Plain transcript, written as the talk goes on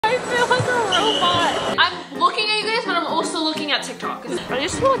robot. I'm looking at you guys, but I'm also looking at TikTok. I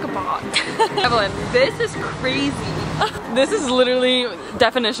just feel like a bot. Evelyn, this is crazy. This is literally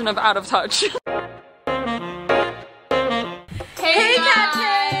definition of out of touch. Hey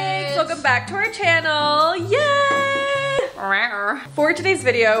guys! Welcome back to our channel. Yay! For today's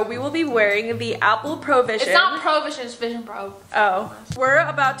video, we will be wearing the Apple Pro Vision. It's not Pro Vision, it's Vision Pro. Oh. We're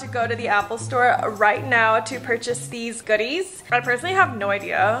about to go to the Apple store right now to purchase these goodies. I personally have no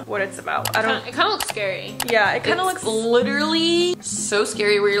idea what it's about. It kind of looks scary. Yeah, it kind of looks literally so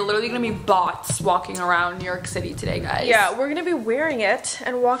scary. We're literally gonna be bots walking around New York City today, guys. Yeah, we're gonna be wearing it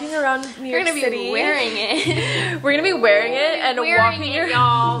and walking around New York City. We're gonna be wearing it. We're gonna be wearing it and walking it,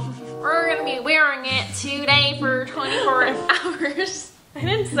 y'all. We're gonna be wearing it today for 24 hours. I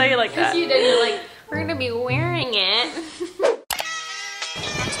didn't say it like that. You did. You're like, we're gonna be wearing it.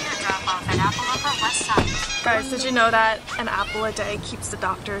 Guys, did you know that an apple a day keeps the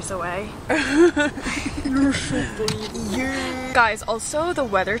doctors away? You're so funny. Yeah. Guys, also the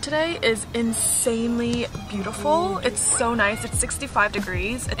weather today is insanely beautiful. It's so nice. It's 65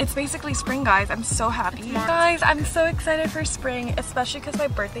 degrees. It's basically spring, guys. I'm so happy. Guys, I'm so excited for spring, especially because my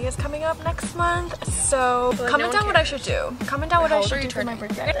birthday is coming up next month. So comment down what I should do. Comment down what I should do for my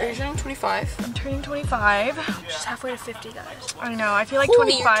birthday. Are you turning 25? I'm turning 25. She's halfway to 50, guys. I know. I feel like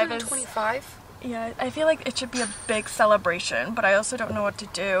 25 is 25. Yeah, I feel like it should be a big celebration, but I also don't know what to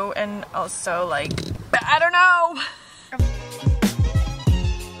do, and also, like, I don't know!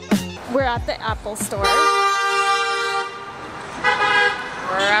 We're at the Apple store. We're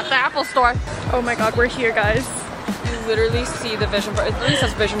at the Apple store. Oh my god, we're here, guys. You literally see the Vision Pro. It literally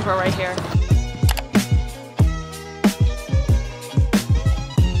says Vision Pro right here.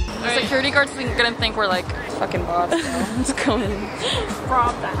 The security guards gonna think we're like fucking bots. Let's go in.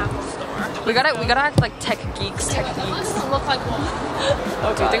 Rob the Apple store. We gotta act like tech geeks. It doesn't look like one.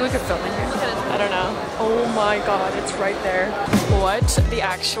 Oh, do you think we could film in here? I don't know. Oh my god, it's right there. What the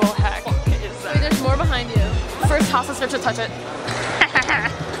actual heck is that? Wait, there's more behind you. First house listener to touch it.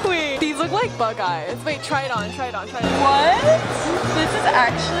 Wait, these look like bug eyes. Wait, try it on, try it on, try it on. What? This is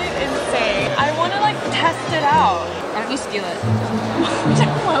actually insane. I want to like test it out. Why don't you steal it?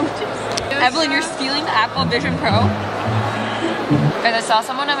 Evelyn, you're stealing the Apple Vision Pro? Guys, I saw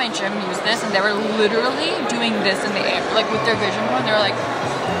someone at my gym use this and they were literally doing this in the air, like with their Vision Pro, and they were like,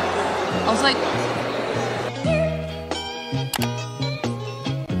 I was like,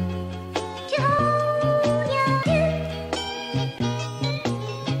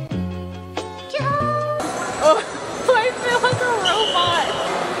 oh, I feel like a robot.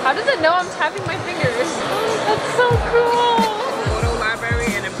 How does it know I'm tapping my fingers? That's so cool. Photo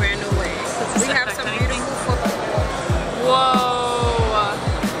library in a brand new way. We have some beautiful photos. Whoa.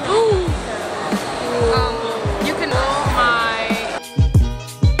 You can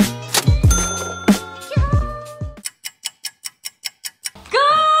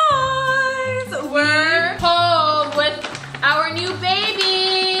Guys, we're home with our new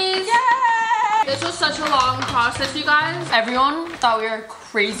babies. Yay! This was such a long process, you guys. Everyone thought we were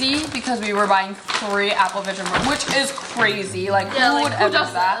crazy because we were buying 3 Apple Vision Pro, which is crazy. Like, yeah, who would ever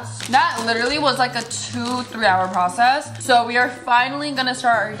do that? That literally was like a 2-3 hour process. So we are finally gonna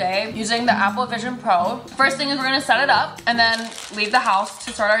start our day using the Apple Vision Pro. First thing is we're gonna set it up and then leave the house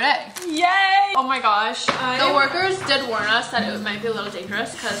to start our day. Yay! Oh my gosh. The workers did warn us that it might be a little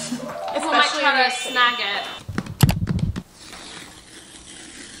dangerous because people might try to snag it.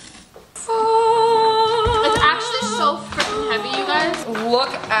 It's actually so freaking heavy, you guys.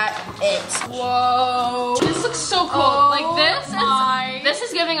 Look at it. Whoa. This looks so cool. Oh, like this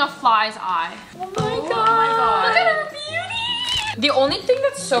is giving a fly's eye. Oh my god. Look at her beauty. The only thing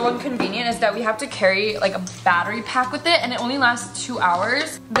that's so inconvenient is that we have to carry like a battery pack with it and it only lasts 2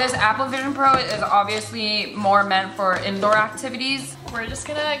 hours. This Apple Vision Pro is obviously more meant for indoor activities. We're just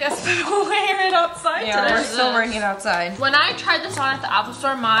gonna, I guess, wear it outside Yeah, today. we're still wearing it outside. When I tried this on at the Apple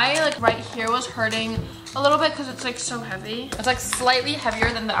store, my like right here was hurting a little bit because it's like so heavy. It's like slightly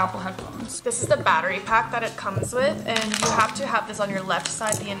heavier than the Apple headphones. This is the battery pack that it comes with, and you have to have this on your left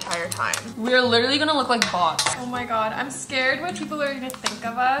side the entire time. We're literally gonna look like bots. Oh my god, I'm scared what people are gonna think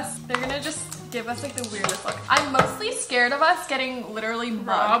of us. They're gonna just give us like the weirdest look. I'm mostly scared of us getting literally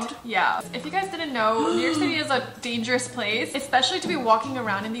robbed. Yeah. If you guys didn't know, New York City is a dangerous place, especially to be walking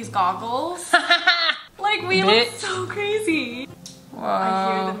around in these goggles. Like, we look so crazy. Whoa.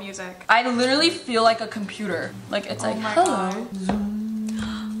 I hear the music. I literally feel like a computer. Like, it's like, hello.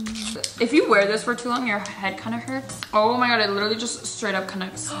 If you wear this for too long, your head kind of hurts. Oh my god, it literally just straight up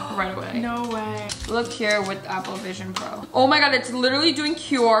connects right away. No way. Look here with Apple Vision Pro. Oh my god, it's literally doing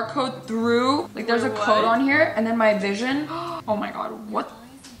QR code through. Like, there's a code on here, and then my vision. Oh my god, what?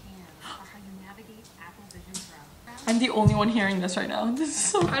 I'm the only one hearing this right now. This is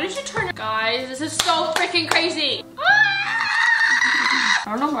so... How did you turn it? Guys, this is so freaking crazy. I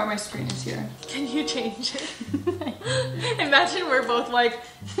don't know why my screen is here. Can you change it? Imagine we're both like...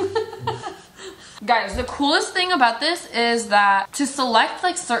 Guys, the coolest thing about this is that to select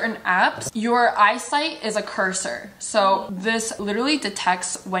like certain apps, your eyesight is a cursor. So this literally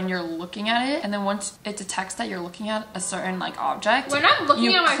detects when you're looking at it, and then once it detects that you're looking at a certain like object, when I'm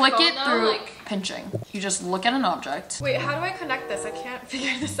looking at my click phone, it though, through like... pinching. You just look at an object. Wait, how do I connect this? I can't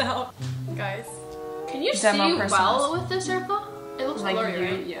figure this out, guys. Can you Demo see process. well with this circle? It looks Like blurry,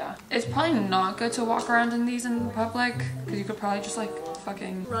 right? Yeah. It's probably not good to walk around in these in public because you could probably just like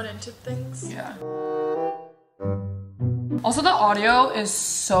fucking run into things. Yeah. Also, the audio is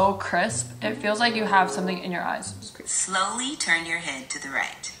so crisp. It feels like you have something in your eyes. Slowly turn your head to the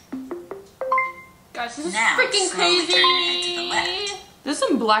right. Guys, this is Now, freaking slowly crazy. turn your head to the left. This is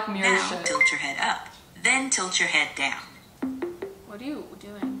some Black Mirror Now shit. tilt your head up. Then tilt your head down. What are you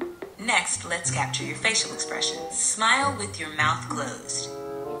doing? Next, let's capture your facial expressions. Smile with your mouth closed.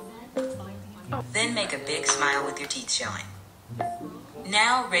 Then make a big smile with your teeth showing.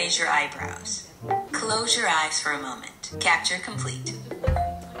 Now raise your eyebrows. Close your eyes for a moment. Capture complete.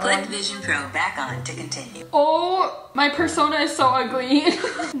 Click Vision Pro back on to continue. Oh, my persona is so ugly.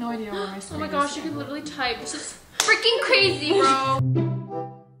 No idea where my Oh screen my is. gosh, you can literally type. This is freaking crazy, bro.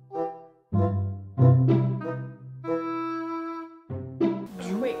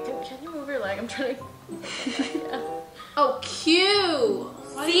 Wait, can you move your leg? I'm trying to... Yeah. Oh, Q.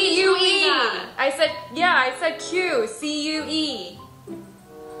 C-U-E. I said Q. C-U-E.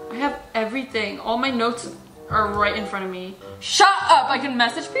 I have everything. All my notes are right in front of me. Shut up! I can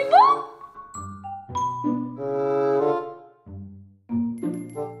message people?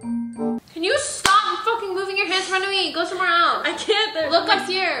 Can you stop fucking moving your hands in front of me? Go somewhere else. I can't. Look up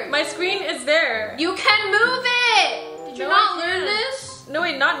here. My screen is there. You can move it. Did you No, not I learn can't. this? No,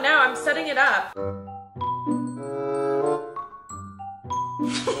 wait, not now. I'm setting it up.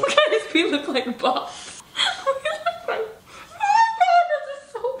 Guys, we look like bots. We look like... Oh my god, this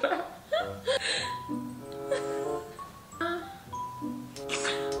is so bad.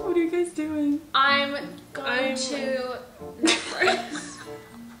 What are you guys doing? I'm going to Netflix.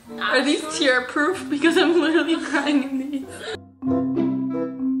 Are these tear proof? Because I'm literally crying in these.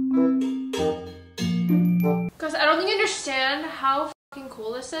 Because I don't think you understand how fucking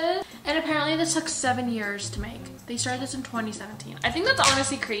cool this is. And apparently this took 7 years to make. They started this in 2017. I think that's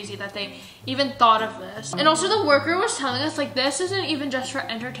honestly crazy that they even thought of this. And also the worker was telling us like this isn't even just for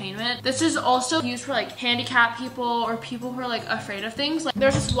entertainment. This is also used for like handicapped people or people who are like afraid of things. Like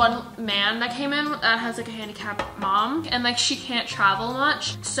there's this one man that came in that has like a handicapped mom and like she can't travel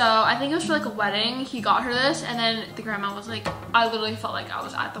much. So I think it was for like a wedding. He got her this and then the grandma was like, I literally felt like I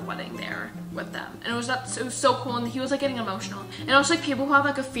was at the wedding there with them. And it was so cool and he was like getting emotional. And also like people who have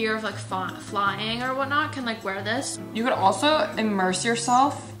like a fear of like flying or whatnot can like wear this. You could also immerse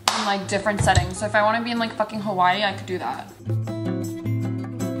yourself in like different settings. So if I want to be in like fucking Hawaii, I could do that.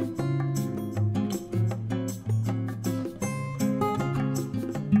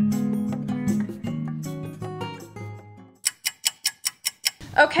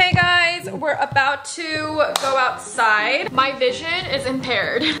 Okay guys, we're about to go outside. My vision is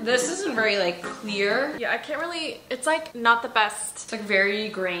impaired. This isn't very like clear. Yeah, I can't really, it's like not the best. It's like very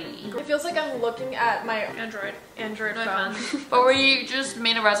grainy. It feels like I'm looking at my Android phone. But we just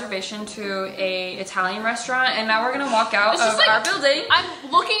made a reservation to a Italian restaurant and now we're gonna walk out It's just of like- our building.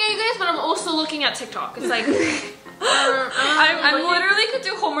 I'm looking at you guys, but I'm also looking at TikTok. It's like, I literally could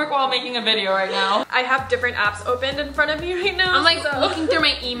do homework while making a video right now. I have different apps opened in front of me right now. I'm like so- looking through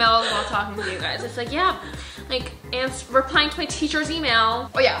my emails while talking to you guys. It's like, yeah, like replying to my teacher's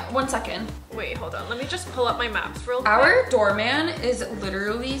email. Oh yeah, 1 second. Wait, hold on. Let me just pull up my maps real quick. Our doorman is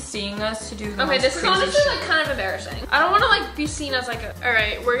literally seeing us to do the Okay, most this is crazy honestly shit. like kind of embarrassing. I don't want to like be seen as like a. All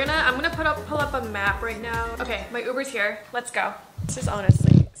right, I'm gonna pull up a map right now. Okay, my Uber's here. Let's go. This is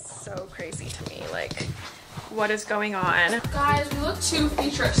honestly so crazy to me. Like, what is going on? Guys, we look too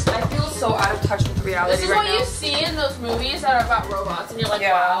futuristic. I feel so out of touch with reality This is right what now. you see in those movies that are about robots, and you're like,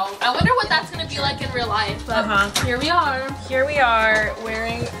 Yeah. wow. I wonder what that's gonna be like in real life. But here we are. Here we are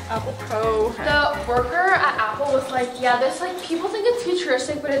wearing Apple Pro. The worker at Apple was like, yeah, this like people think it's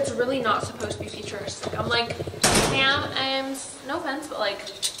futuristic, but it's really not supposed to be futuristic. I'm like, Sam, no offense, but like,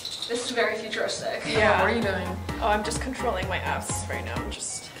 this is very futuristic. Yeah. What are you doing? Oh, I'm just controlling my apps right now.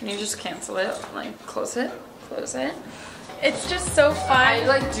 Can you just cancel it? Like, close it? Close it? It's just so fun. I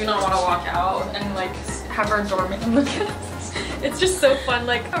like do not want to walk out and like have our doorman look at us. It's just so fun.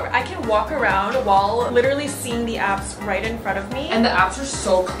 Like, I can walk around while literally seeing the apps right in front of me. And the apps are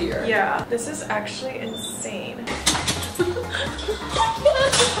so clear. Yeah, this is actually insane.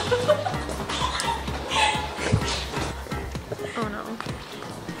 Oh no.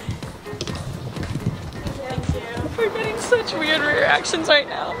 We're getting such weird reactions right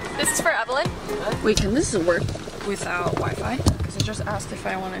now. This is for Evelyn. Wait, can this work without Wi-Fi? Because it just asked if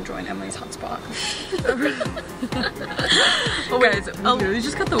I want to join Emily's hotspot. Oh guys, we literally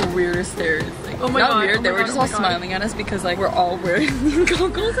just got the weirdest stares. Like, oh my not god, weird, oh they my were god, just oh all my god. smiling at us because like we're all wearing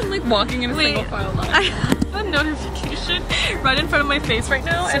goggles and like walking in a single file line. I have a notification right in front of my face right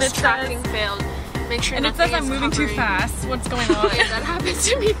now, and it's tracking failed. Make sure. and it says I'm moving too fast. What's going on? Yeah, that happens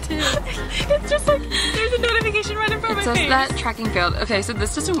to me too. It's just like there's a notification right in front of It my says face. that tracking failed. Okay, so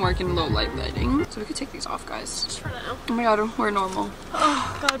this doesn't work in low light lighting. So we could take these off, guys. Just for now. Oh my god, we're normal.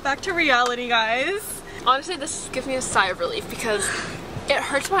 Oh god, back to reality, guys. Honestly, this gives me a sigh of relief because it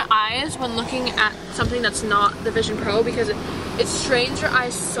hurts my eyes when looking at something that's not the Vision Pro because it strains your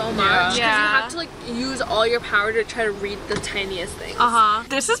eyes so much. Yeah. You have to like use all your power to try to read the tiniest things.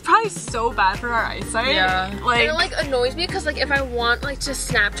 This is probably so bad for our eyesight. Yeah. Like, And it like annoys me because like if I want like to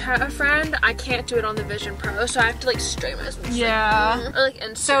Snapchat a friend, I can't do it on the Vision Pro, so I have to like strain my eyes. yeah. Or like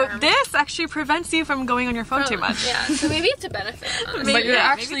Instagram. So this actually prevents you from going on your phone too much. Yeah, so maybe it's a benefit. Honestly. But you're yeah,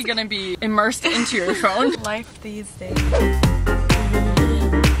 actually gonna be immersed into your phone. Life these days.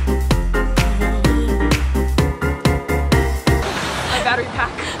 My battery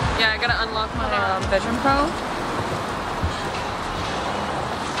pack. Yeah, I gotta unlock my Vision Pro.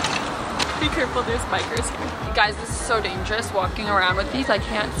 Be careful, there's bikers here. Guys, this is so dangerous walking around with these. I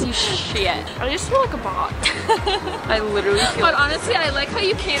can't see shit. I just feel like a bot. I literally feel But honestly, I like how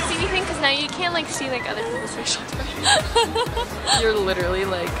you can't see anything because now you can't like see like other people's facial expressions. you're literally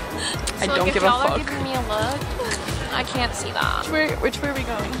like, I So, don't like, give if a y'all are fuck. giving me a look, I can't see that. Which way are we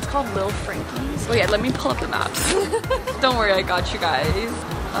going? It's called Lil Frankie's. Oh yeah, let me pull up the maps. Don't worry, I got you guys.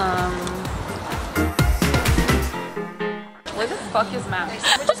 Where the fuck is maps?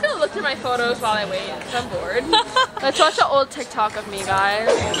 I'm just gonna look through my photos while I wait because I'm bored. Let's watch an old TikTok of me, guys.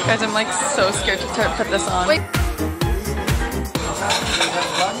 Guys, I'm like so scared to put this on. Wait.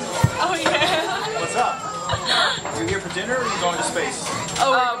 Oh yeah. What's up? You here for dinner or are you going to space?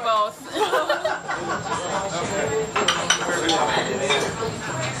 both.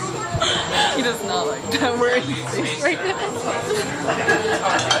 He does not like that we're in space right now.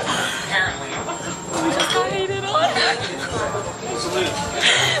 We just got hated on.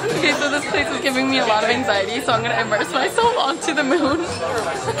 Okay, so this place is giving me a lot of anxiety, so I'm gonna immerse myself onto the moon.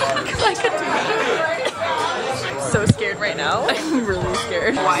 Because I could do it. So scared right now. I'm really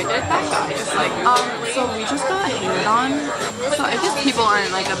scared. Why did that guy just like so we just got hated on. So I guess people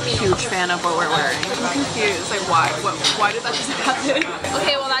aren't like a huge fan of what we're wearing. I'm confused. Like why did that just happen?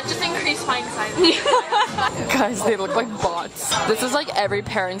 Okay, well that just increased my anxiety. Guys, they look like bots. This is like every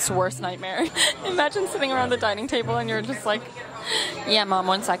parent's worst nightmare. Imagine sitting around the dining table and you're just like, yeah, mom,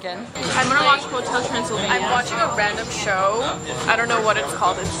 1 second. I'm gonna watch Hotel Transylvania. I'm watching a random show. I don't know what it's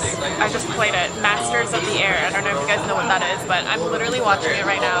called. I just played it. Masters of the Air. I don't know if you guys know what that is, but I'm literally watching it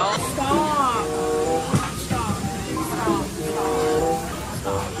right now.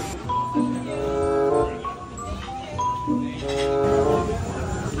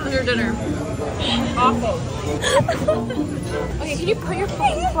 How's your dinner? Awful. Okay, can you put your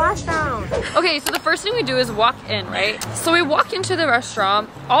fucking flash down? Okay, so the first thing we do is walk in, right? So we walk into the restaurant.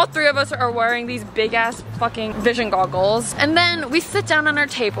 All three of us are wearing these big ass fucking vision goggles. And then we sit down on our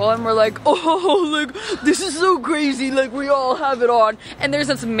table and we're like, oh, like, this is so crazy. Like, we all have it on. And there's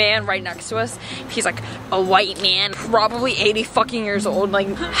this man right next to us. He's like a white man, probably 80 fucking years old, like,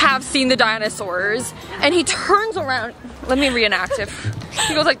 have seen the dinosaurs. And he turns around. Let me reenact it.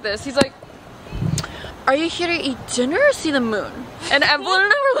 He goes like this. He's like, are you here to eat dinner or see the moon? And Evelyn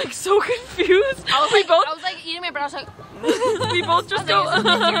and I were like so confused. I was like eating my bread. I was like, we both just go,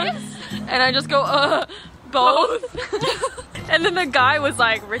 and I just go, both. And then the guy was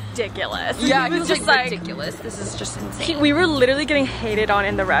like ridiculous. Yeah, he was just like ridiculous. This is just insane. we were literally getting hated on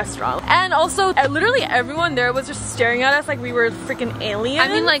in the restaurant. And also, literally everyone there was just staring at us like we were freaking aliens. I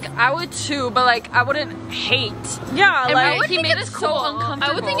mean, like, I would too, but like, I wouldn't hate. yeah, And like he made us so uncomfortable.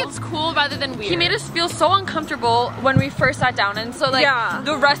 I would think it's cool rather than weird. He made us feel so uncomfortable when we first sat down, and so like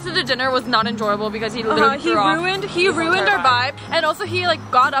the rest of the dinner was not enjoyable because he literally he ruined our vibe. And also he like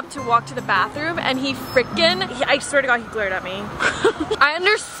got up to walk to the bathroom and he freaking, I swear to God, he glared at me. I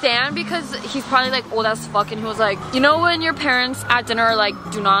understand because he's probably like old as fuck, and he was like, you know when your parents at dinner are like,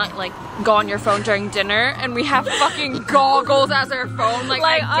 do not like go on your phone during dinner, and we have fucking goggles as our phone, like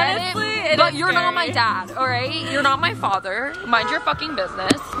I get honestly, it. But you're not my dad, alright? You're not my father. Mind your fucking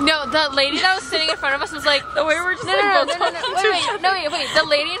business. No, the lady that was sitting in front of us was like, The way we're just wait. The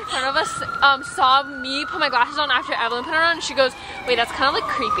lady in front of us saw me put my glasses on after Evelyn put it on, and she goes, wait, that's kind of like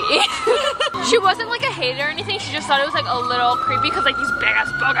creepy. She wasn't like a hater or anything. She just thought it was like a little creepy because like these big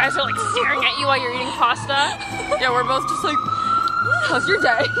ass bug eyes are like staring at you while you're eating pasta. Yeah, we're both just like, how's your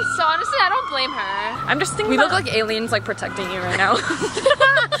day? So honestly, I don't blame her. I'm just thinking We look like aliens like protecting you right now.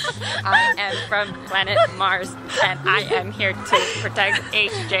 I am from planet Mars and I am here to protect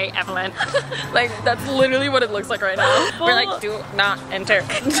HJ Evelyn. Like, that's literally what it looks like right now. We're like, do not enter.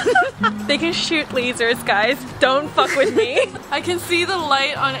 they can shoot lasers, guys. Don't fuck with me. I can see the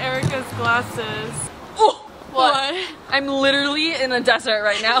light on Erica's glasses. Oh, What? I'm literally in a desert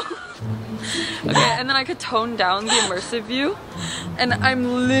right now. Okay, and then I could tone down the immersive view. And I'm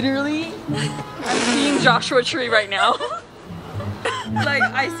seeing Joshua Tree right now. Like,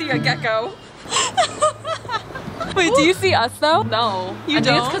 I see a gecko. Wait, do you see us though? No. You I think it's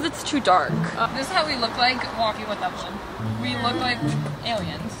don't? because it's too dark. This is how we look like walking with Evelyn. We look like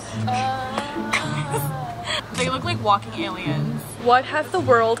aliens. They look like walking aliens. What has the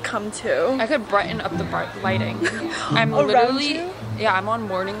world come to? I could brighten up the lighting. I'm Around literally, you? yeah, I'm on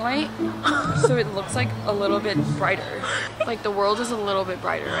morning light, so it looks like a little bit brighter. Like the world is a little bit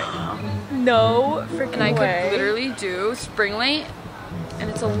brighter right now. No freaking And I way. could literally do spring light, and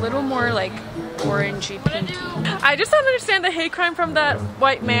it's a little more like orangey pinky. I just don't understand the hate crime from that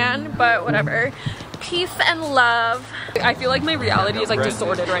white man, but whatever. Peace and love. I feel like my reality is like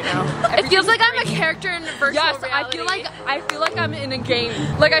distorted right now. It feels like I'm a character in virtual Yes, reality. I feel like I'm in a game.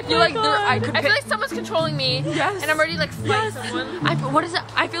 Like I feel like I could. I feel like someone's controlling me. Yes. And I'm already like fighting someone. What is it?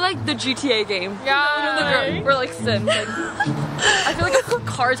 I feel like the GTA game. Yeah. You know, we're like Sims. Like, I feel like a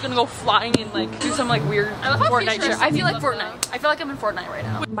car is gonna go flying and like do some like weird love how Fortnite shit. futuristic I feel you like look, Fortnite. I feel like I'm in Fortnite right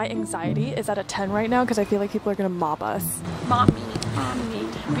now. My anxiety is at a 10 right now because I feel like people are gonna mob us. Mommy.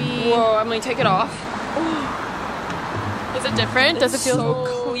 Whoa, I'm gonna take it off. Is it different? Does it feel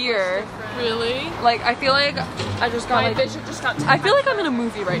so clear? Really? Like I feel like I just got like vision just got I feel like I'm in a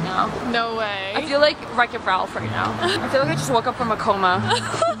movie right now. No way. I feel like Wreck-It Ralph right now. I feel like I just woke up from a coma.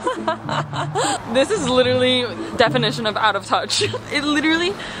 This is literally definition of out of touch. It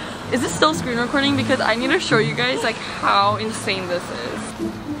literally, is this still screen recording? Because I need to show you guys like how insane this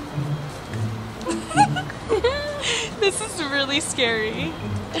is. This is really scary.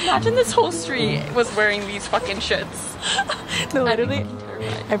 Imagine this whole street was wearing these fucking shits. No, literally,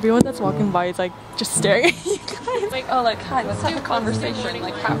 everyone that's walking by is like just staring at you guys. Like, oh, like, hi, let's have a conversation.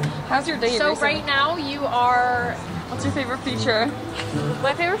 Like, how's your day? So recently? right now you are. What's your favorite feature?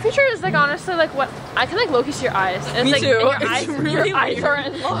 My favorite feature is like honestly like what I can like low-key see your eyes. And Me like, too. and your It's eyes, really your eyes weird. are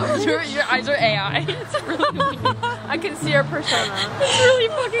in love. Your eyes are AI. It's really weird. I can see your persona. It's really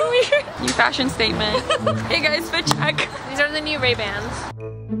fucking weird. New fashion statement. Hey guys, fit check. These are the new Ray-Bans.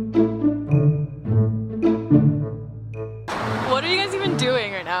 What are you guys even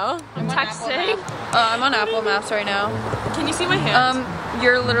doing right now? I'm texting. I'm on Apple Maps right now. Can you see my hand?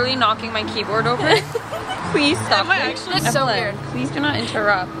 You're literally knocking my keyboard over. Please stop. Am I actually? That's so Evelyn, weird. please do not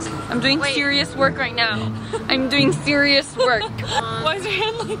interrupt. I'm doing serious work right now. I'm doing serious work. Why is your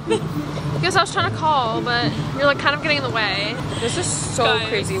hand like this? Because I was trying to call, but you're like kind of getting in the way. This is so Guys.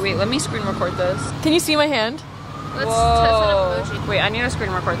 crazy. Wait, let me screen record this. Can you see my hand? Let's Whoa. test an emoji. Wait, I need to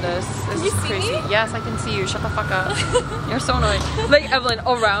screen record this. This Can is you see crazy. me? Yes, I can see you. Shut the fuck up. You're so annoying. Like, Evelyn,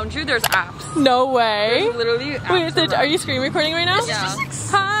 around you, there's apps. No way. There's literally apps. Wait, are around. you screen recording right now? Yeah.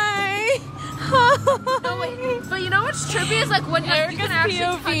 Hi. No, wait. But you know what's trippy is like when like, you Erica's can actually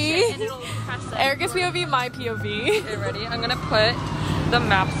touch POV. it and it'll press it. Erica's POV, my POV. Okay, ready? I'm gonna put the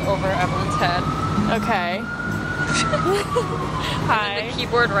maps over Evelyn's head. Okay. Hi. And the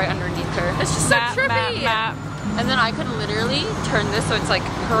keyboard right underneath her. It's just so trippy. Map. And then I could literally turn this so it's like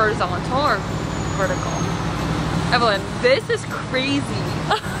horizontal or vertical. Evelyn, this is crazy.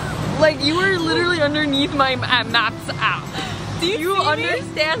 Like you were literally underneath my Maps app. Do you see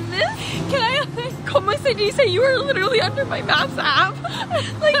understand this? Can I? Como se dice? You were literally under my Maps app.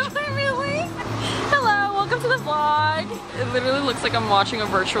 Like, Really? Hello, welcome to the vlog. it literally looks like I'm watching a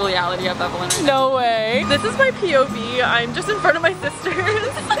virtual reality of Evelyn right now. No way. This is my POV. I'm just in front of my sisters.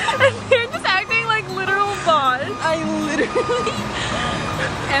 And they're just acting like literal bots. I literally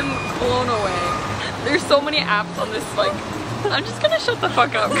am blown away. There's so many apps on this, like, I'm just gonna shut the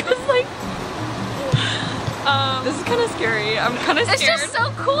fuck up because like this is kind of scary. I'm kind of scared. It's just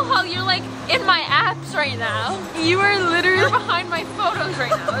so cool how you're like in my apps right now. You are literally You're behind my photos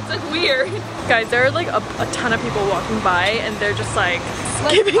right now. It's like weird. Guys, there are like a ton of people walking by and they're just like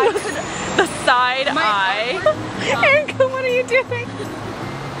giving us the side eye. Erica, what are you doing?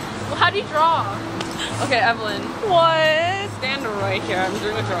 How do you draw? Okay, Evelyn. What? Stand right here. I'm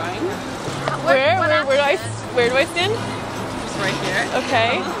doing a drawing. Where do I stand? Just right here.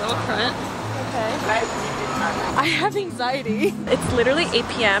 Okay. A little front. I have anxiety. It's literally 8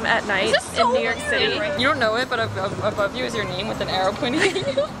 p.m. at night in New York City. You don't know it, but above you is your name with an arrow pointing at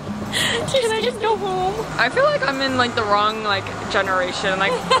you. Can I just go home? I feel like I'm in like the wrong like generation.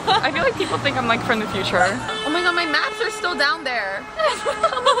 Like I feel like people think I'm like from the future. Oh my god, my maps are still down there.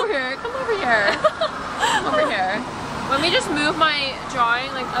 Come over here. Come over here. Come over here. Let me just move my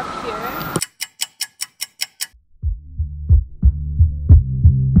drawing like up here.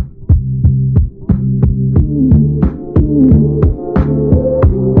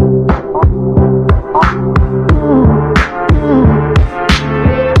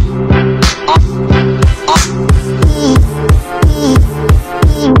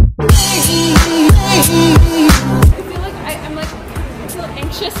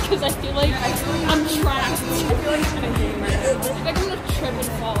 Because I feel like I'm trapped. I feel like I'm gonna trip and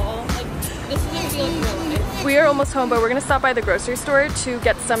fall. Like this is gonna be like real life. We are almost home, but we're gonna stop by the grocery store to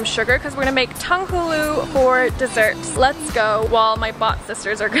get some sugar because we're gonna make tanghulu for desserts. Let's go while my bot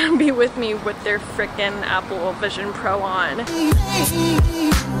sisters are gonna be with me with their frickin' Apple Vision Pro on.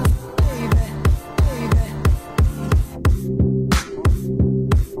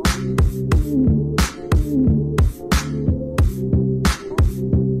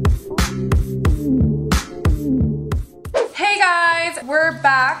 We're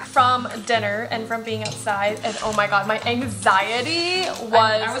back from dinner and from being outside, and oh my god, my anxiety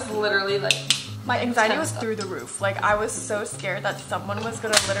was... I was literally like... My anxiety was through the roof. Like, I was so scared that someone was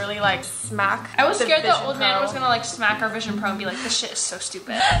gonna literally like smack I was scared the Vision old man Pro. was gonna like smack our Vision Pro and be like, this shit is so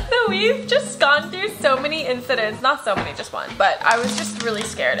stupid. So we've just gone through so many incidents. Not so many, just one. But I was just really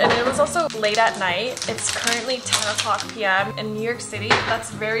scared. And it was also late at night. It's currently 10 o'clock p.m. in New York City. That's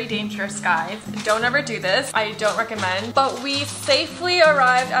very dangerous, guys. Don't ever do this. I don't recommend. But we safely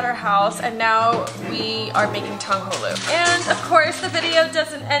arrived at our house and now we are making tanghulu. And of course, the video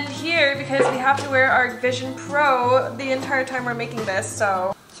doesn't end here because we have to wear our Vision Pro the entire time we're making this,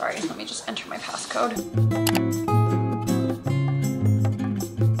 so... Sorry, let me just enter my passcode.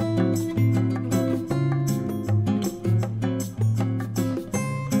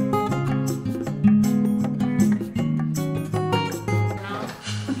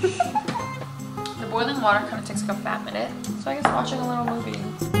 The boiling water kind of takes like a fat minute, so I guess watching a little movie.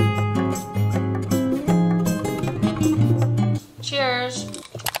 Cheers.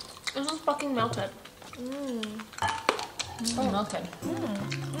 This is fucking melted. So melted.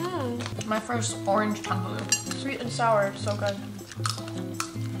 My first orange tanghulu. Sweet and sour, so good.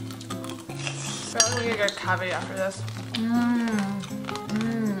 I feel like we could get a cavity after this.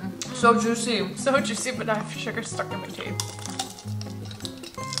 So juicy. So juicy, but I have sugar stuck in my teeth.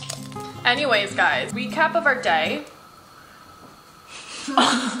 Anyways, guys, recap of our day.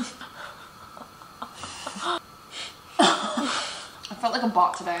 I felt like a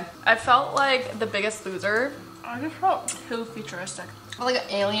bot today. I felt like the biggest loser. I just felt too futuristic. I felt like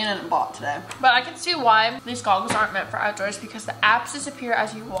an alien and a bot today. But I can see why these goggles aren't meant for outdoors because the apps disappear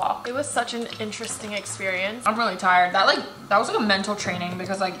as you walk. It was such an interesting experience. I'm really tired. That was like a mental training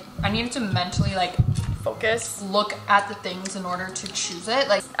because like I needed to mentally like Focus. look at the things in order to choose it.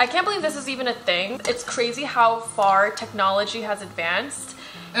 Like I can't believe this is even a thing. It's crazy how far technology has advanced.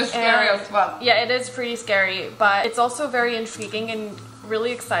 it's scary as fuck. Yeah, it is pretty scary, but it's also very intriguing and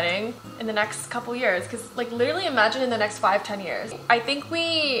really exciting in the next couple years because like literally imagine in the next 5-10 years. I think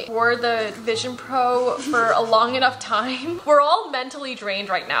we wore the Vision Pro for a long enough time. We're all mentally drained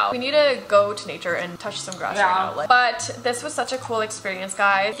right now. We need to go to nature and touch some grass right now. But this was such a cool experience,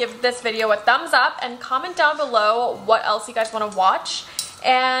 guys. Give this video a thumbs up and comment down below what else you guys want to watch,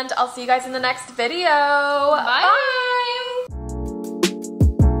 and I'll see you guys in the next video. Bye.